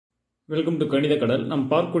Welcome to Kanida Kadal. நம்ம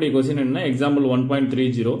பார்க்கக்கூடிய question என்ன example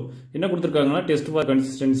 1.30 என்ன கொடுத்திருக்காங்கன்னா test for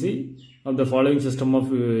consistency of the following system of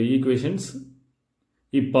equations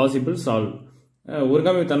if possible solve.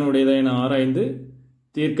 ஒருகாமி தன்னுடையதை என ஆராய்ந்து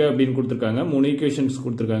தீர்க்க அப்படினு கொடுத்திருக்காங்க. மூணு ஈக்குவேஷன்ஸ்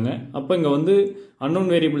கொடுத்திருக்காங்க. அப்ப இங்க வந்து unknown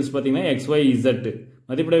variables பாத்தீங்கன்னா xy z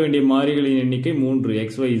மதிப்பிட வேண்டிய மாறிகளின் எண்ணிக்கை 3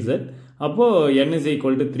 xy z. அப்போ n is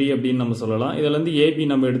equal to 3 அப்படினு நம்ம சொல்லலாம். இதல இருந்து ab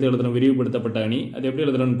நம்ம எடுத்து எழுதணும் விரிவுபடுத்தப்பட்ட அணி. அது எப்படி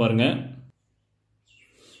எழுதணும்னு பாருங்க.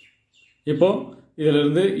 இப்போ இதில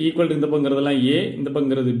இருந்து ஈக்குவல் இந்த பங்கறதெல்லாம் a இந்த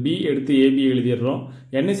பங்கறது b எடுத்து ab எழுதிறோம்.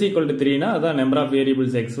 n is equal to 3 னா அதான் number of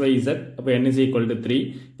variables x y z. அப்ப n is equal to 3.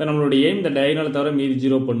 இப்போ நம்மளோட aim இந்த டயகனல் தவிர மீதி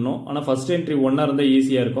 0 பண்ணனும். ஆனா ஃபர்ஸ்ட் என்ட்ரி 1 ஆ இருந்தா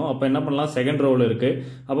ஈஸியா இருக்கும். அப்ப என்ன பண்ணலாம் செகண்ட் ரோல இருக்கு.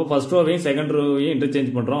 அப்ப ஃபர்ஸ்ட் ரோவையும் செகண்ட் ரோவையும்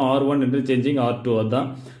இன்டர்சேஞ்ச் பண்றோம். r1 இன்டர்சேஞ்சிங் r2 அதான்.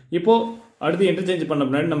 இப்போ அடுத்து இன்டர்சேஞ்ச் பண்ண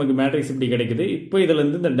பின்னாடி நமக்கு மேட்ரிக்ஸ் இப்படி கிடைக்குது. இப்போ இதில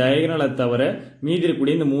இருந்து இந்த டயகனலை தவிர மீதி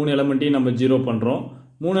இருக்கக்கூடிய இந்த மூணு எலிமெண்ட்டையும் நம்ம 0 பண்றோம்.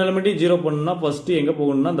 மூணு எலிமெண்ட்டையும் 0 பண்ணனும்னா ஃபர்ஸ்ட் எங்க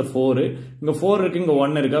போகணும்னா அந்த 4 இங்க 4 இருக்கு இங்க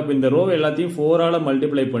 1 இருக்கு. அப்ப இந்த ரோ எல்லாத்தையும் 4 ஆல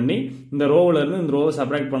மல்டிப்ளை பண்ணி இந்த ரோல இருந்து இந்த ரோவை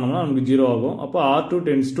சப்ட்ராக்ட் பண்ணோம்னா நமக்கு 0 ஆகும். அப்ப r2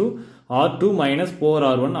 tends to r2 minus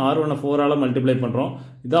 4r1 r1 4 ஆல மல்டிப்ளை பண்றோம்.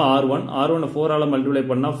 இது r1 r1 4 ஆல மல்டிப்ளை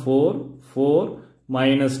பண்ணா 4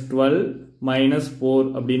 minus 12 minus 4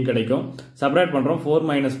 அப்படினு கிடைக்கும். சப்ட்ராக்ட் பண்றோம் 4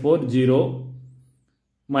 minus 4 0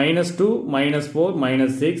 minus 2 minus 4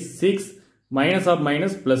 minus 6 minus of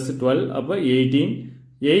minus plus 12 அப்ப 18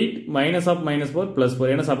 8 minus of minus 4 plus 4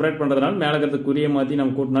 ஏன்னா செப்பரேட் பண்றதுனால மேல இருக்கிறது குறிய மாத்தி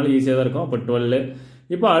நம்ம கூட்டினாலும் ஈஸியா தான் இருக்கும். அப்ப 12.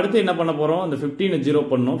 இப்போ அடுத்து என்ன பண்ண போறோம் அந்த 15 0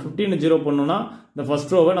 பண்ணனும். 15 0 பண்ணனும்னா இந்த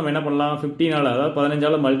ஃபர்ஸ்ட் ரோவை நம்ம என்ன பண்ணலாம் 15 ஆல அதாவது 15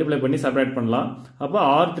 ஆல மல்டிப்ளை பண்ணி செப்பரேட் பண்ணலாம். அப்ப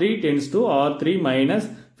r3 tends to r3 minus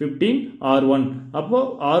 15 r1. அப்போ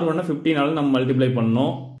r1 ஐ 15 ஆல நம்ம மல்டிப்ளை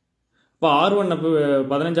பண்ணனும். அப்ப r1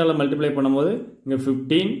 15 ஆல மல்டிப்ளை பண்ணும்போது இங்க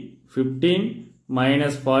 15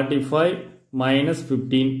 minus 45 minus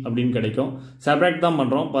 15 அப்படினு கிடைக்கும். சப்ட்ராக்ட் தான்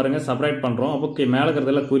பண்றோம். பாருங்க சப்ட்ராக்ட் பண்றோம். அப்போ மேல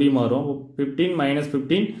இருக்கிறதுல குறி மாறும். 15 minus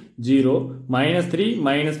 15 0 minus 3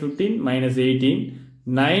 minus 15 minus 18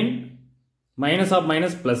 9 minus of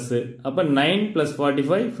minus plus. அப்ப 9 plus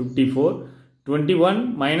 45 54 21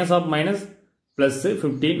 minus of minus plus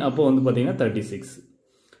 15 அப்போ வந்து பாத்தீங்கன்னா 36.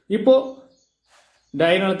 இப்போ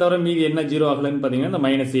டயகனல் தவிர மீதி என்ன 0 ஆகலன்னு பாத்தீங்கன்னா இந்த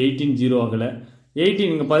minus 18 0 ஆகல.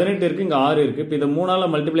 18 இங்க 18 இருக்கு இங்க 6 இருக்கு. இப்போ இத 3 ஆல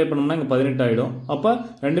மல்டிப்ளை பண்ணோம்னா இங்க 18 ஆயிடும். அப்ப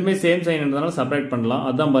ரெண்டுமே சேம் சைன்ன்றதால செப்பரேட் பண்ணலாம்.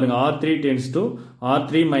 அதான் பாருங்க r3 tends to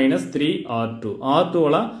r3 minus 3 r2. r2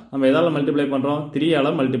 ஆல நம்ம எதால மல்டிப்ளை பண்றோம் 3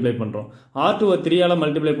 ஆல மல்டிப்ளை பண்றோம். r2 ஐ 3 ஆல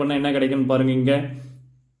மல்டிப்ளை பண்ணா என்ன கிடைக்கும்னு பாருங்க. இங்க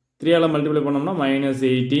 3 ஆல மல்டிப்ளை பண்ணோம்னா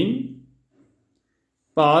 -18.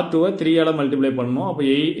 இப்ப r2 ஐ 3 ஆல மல்டிப்ளை பண்ணனும். அப்ப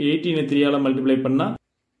 18 ஐ 3 ஆல மல்டிப்ளை பண்ணா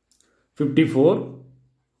 54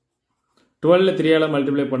 12 3 ஆல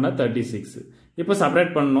மல்டிப்ளை பண்ணா 36. இப்போ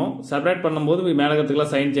செப்பரேட் பண்ணனும். செப்பரேட் பண்ணும்போது மேல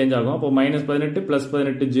இருக்கிறதுக்குலாம் சைன் சேஞ்ச் ஆகும். அப்போ -18 +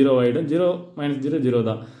 18 0 ஆயிடும். 0 - 0 0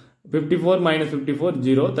 தான். 54 - 54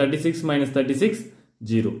 0 36 - 36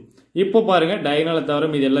 0. இப்போ பாருங்க டயகனலை தவிர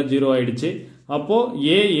மீதி எல்லாம் 0 ஆயிடுச்சு. அப்போ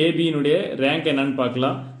ab னுடைய ரேங்க் என்னன்னு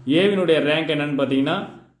பார்க்கலாம். a னுடைய ரேங்க் என்னன்னு பாத்தீங்கன்னா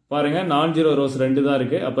பாருங்க நான் ஜீரோ ரோஸ் 2 தான்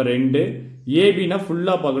இருக்கு. அப்ப 2 ab னா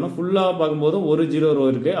ஃபுல்லா பார்க்கணும். ஃபுல்லா பாக்கும்போது ஒரு 0 ரோ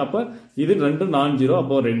இருக்கு. அப்ப இது ரெண்டும் நான் ஜீரோ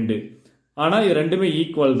அப்போ 2. ஆனா இது ரெண்டுமே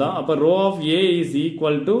ஈக்குவல் தான். அப்ப row of a is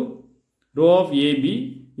equal to row of ab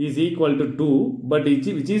is equal to 2 but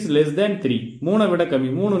which is less than 3. 3 விட கம்மி.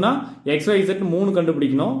 3னா xy z 3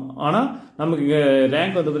 கண்டுபிடிக்கணும். ஆனா நமக்கு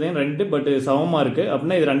ரேங்க் வந்து பாத்தீங்கன்னா 2 பட் சமமா இருக்கு.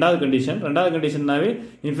 அப்படினா இது இரண்டாவது கண்டிஷன். இரண்டாவது கண்டிஷன்னாவே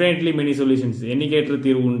infinitely many solutions எண்ணிக்கையற்ற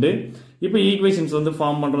தீர்வு உண்டு. இப்போ ஈக்குவேஷன்ஸ் வந்து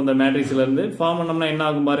ஃபார்ம் பண்றோம் இந்த மேட்ரிக்ஸ்ல இருந்து. ஃபார்ம் பண்ணோம்னா என்ன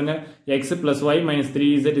ஆகும் பாருங்க. x + y -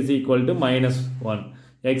 3z is equal to -1.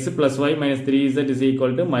 x + y - 3z is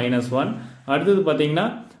equal to -1. அடுத்தது பாத்தீங்கன்னா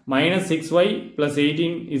 -6y +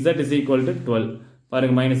 18z is equal to 12.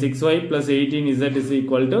 பாருங்க -6y + 18z is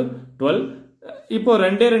equal to 12. இப்போ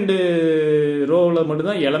ரெண்டு ரோல மட்டும்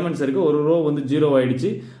தான் எலிமெண்ட்ஸ் இருக்கு. ஒரு ரோ வந்து 0 ஆயிடுச்சு.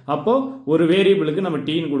 அப்போ ஒரு வேரியபிளுக்கு நம்ம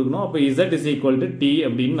t ன்னு கொடுக்கணும். அப்போ z is equal to t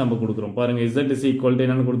அப்படினு நம்ம கொடுக்கிறோம். பாருங்க z is equal to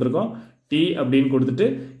என்னன்னு கொடுத்திருக்கோம் t அப்படினு கொடுத்துட்டு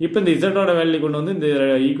இப்போ இந்த z ஓட வேல்யூ கொண்டு வந்து இந்த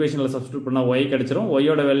ஈக்குவேஷன்ல சப்ஸ்டிட்யூட் பண்ணா y கிடைச்சிரும். y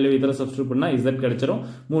ஓட வேல்யூ இதல சப்ஸ்டிட்யூட் பண்ணா z கிடைச்சிரும்.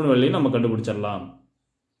 மூணு வேல்யூ நம்ம கண்டுபிடிச்சிரலாம்.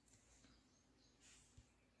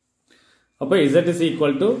 அப்ப z is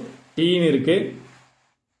equal to t ன்னு இருக்கு.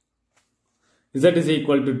 z is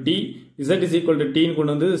equal to t. z is equal to t ன்னு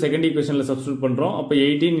கொண்டு வந்து செகண்ட் ஈக்குவேஷன்ல சப்ஸ்டிட்யூட் பண்றோம். அப்ப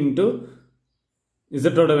 18 into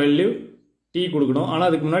z ஓட வேல்யூ t கொடுக்கணும். ஆனா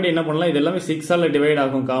அதுக்கு முன்னாடி என்ன பண்ணலாம், இது எல்லாமே 6 ஆல டிவைட்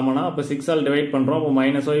ஆகும் காமனா. அப்ப 6 ஆல டிவைட் பண்றோம். அப்ப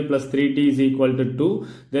 -y plus 3t is equal to 2.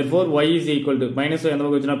 therefore y is equal to -y எந்த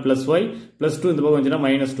பக்கம் வந்துச்சுனா +y +2 இந்த பக்கம் வந்துச்சுனா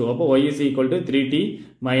 -2. அப்ப y is equal to 3t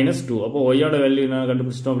minus 2. அப்ப y ஓட வேல்யூ என்ன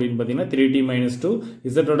கண்டுபிடிச்சிட்டோம் அப்படினு பாத்தீங்கன்னா 3t minus 2.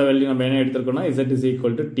 z ஓட வேல்யூ நம்ம என்ன எடுத்துக்கறோம்னா z is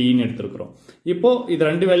equal to t ன்னு எடுத்துக்கறோம். இப்போ இது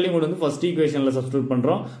ரெண்டு வேல்யூ கூட வந்து ஃபர்ஸ்ட் ஈக்குவேஷன்ல சப்ஸ்டிட்யூட்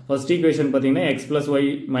பண்றோம். ஃபர்ஸ்ட் ஈக்குவேஷன் பாத்தீங்கன்னா x plus y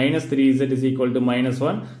minus 3z is equal to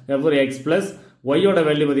 -1. therefore x plus y ஓட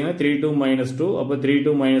வேல்யூ பாத்தீங்கன்னா 32 minus 2. அப்ப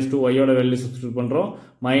 32 minus 2 y ஓட வேல்யூ சப்ஸ்டிட்யூட் பண்றோம்.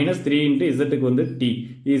 -3 into z க்கு வந்து t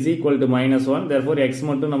is equal to -1. therefore x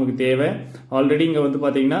மட்டும் நமக்கு தேவை. ஆல்ரெடி இங்க வந்து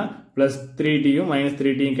பாத்தீங்கன்னா +3t யும்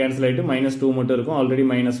 -3t யும் கேன்சல் ஆயிட்டு -2 மட்டும் இருக்கும். Already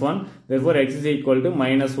 -1. therefore x is equal to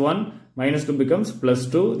 -1 -2 becomes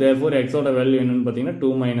 +2. therefore x ஓட வேல்யூ என்னன்னு பாத்தீங்கன்னா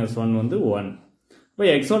 2 minus 1 வந்து 1. இப்போ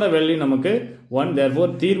x ஓட வேல்யூ நமக்கு 1. therefore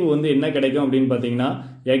தீர்வு வந்து என்ன கிடைக்கும் அப்படின்னு பாத்தீங்கன்னா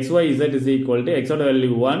xy z is equal to x ஓட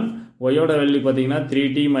வேல்யூ 1, y ஓட வேல்யூ பாத்தீங்கன்னா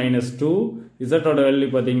 3t minus 2, z ஓட வேல்யூ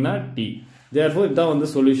பாத்தீங்கன்னா t. therefore இதான் வந்து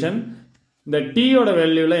சொல்யூஷன். இந்த t ஓட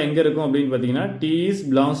வேல்யூல எங்க இருக்கும் அப்படின்னு பாத்தீங்கன்னா t is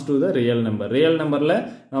belongs to the real number. Real நம்பர்ல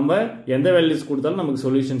நம்ம எந்த வேல்யூஸ் கொடுத்தாலும் நமக்கு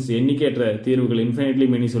சொல்யூஷன்ஸ் எண்ணிக்கையற்ற தீர்வுகள் infinitely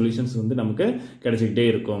many solutions வந்து நமக்கு கிடைச்சிட்டே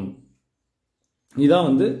இருக்கும். இதான்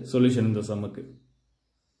வந்து சொல்யூஷன் இந்த சம்முக்கு.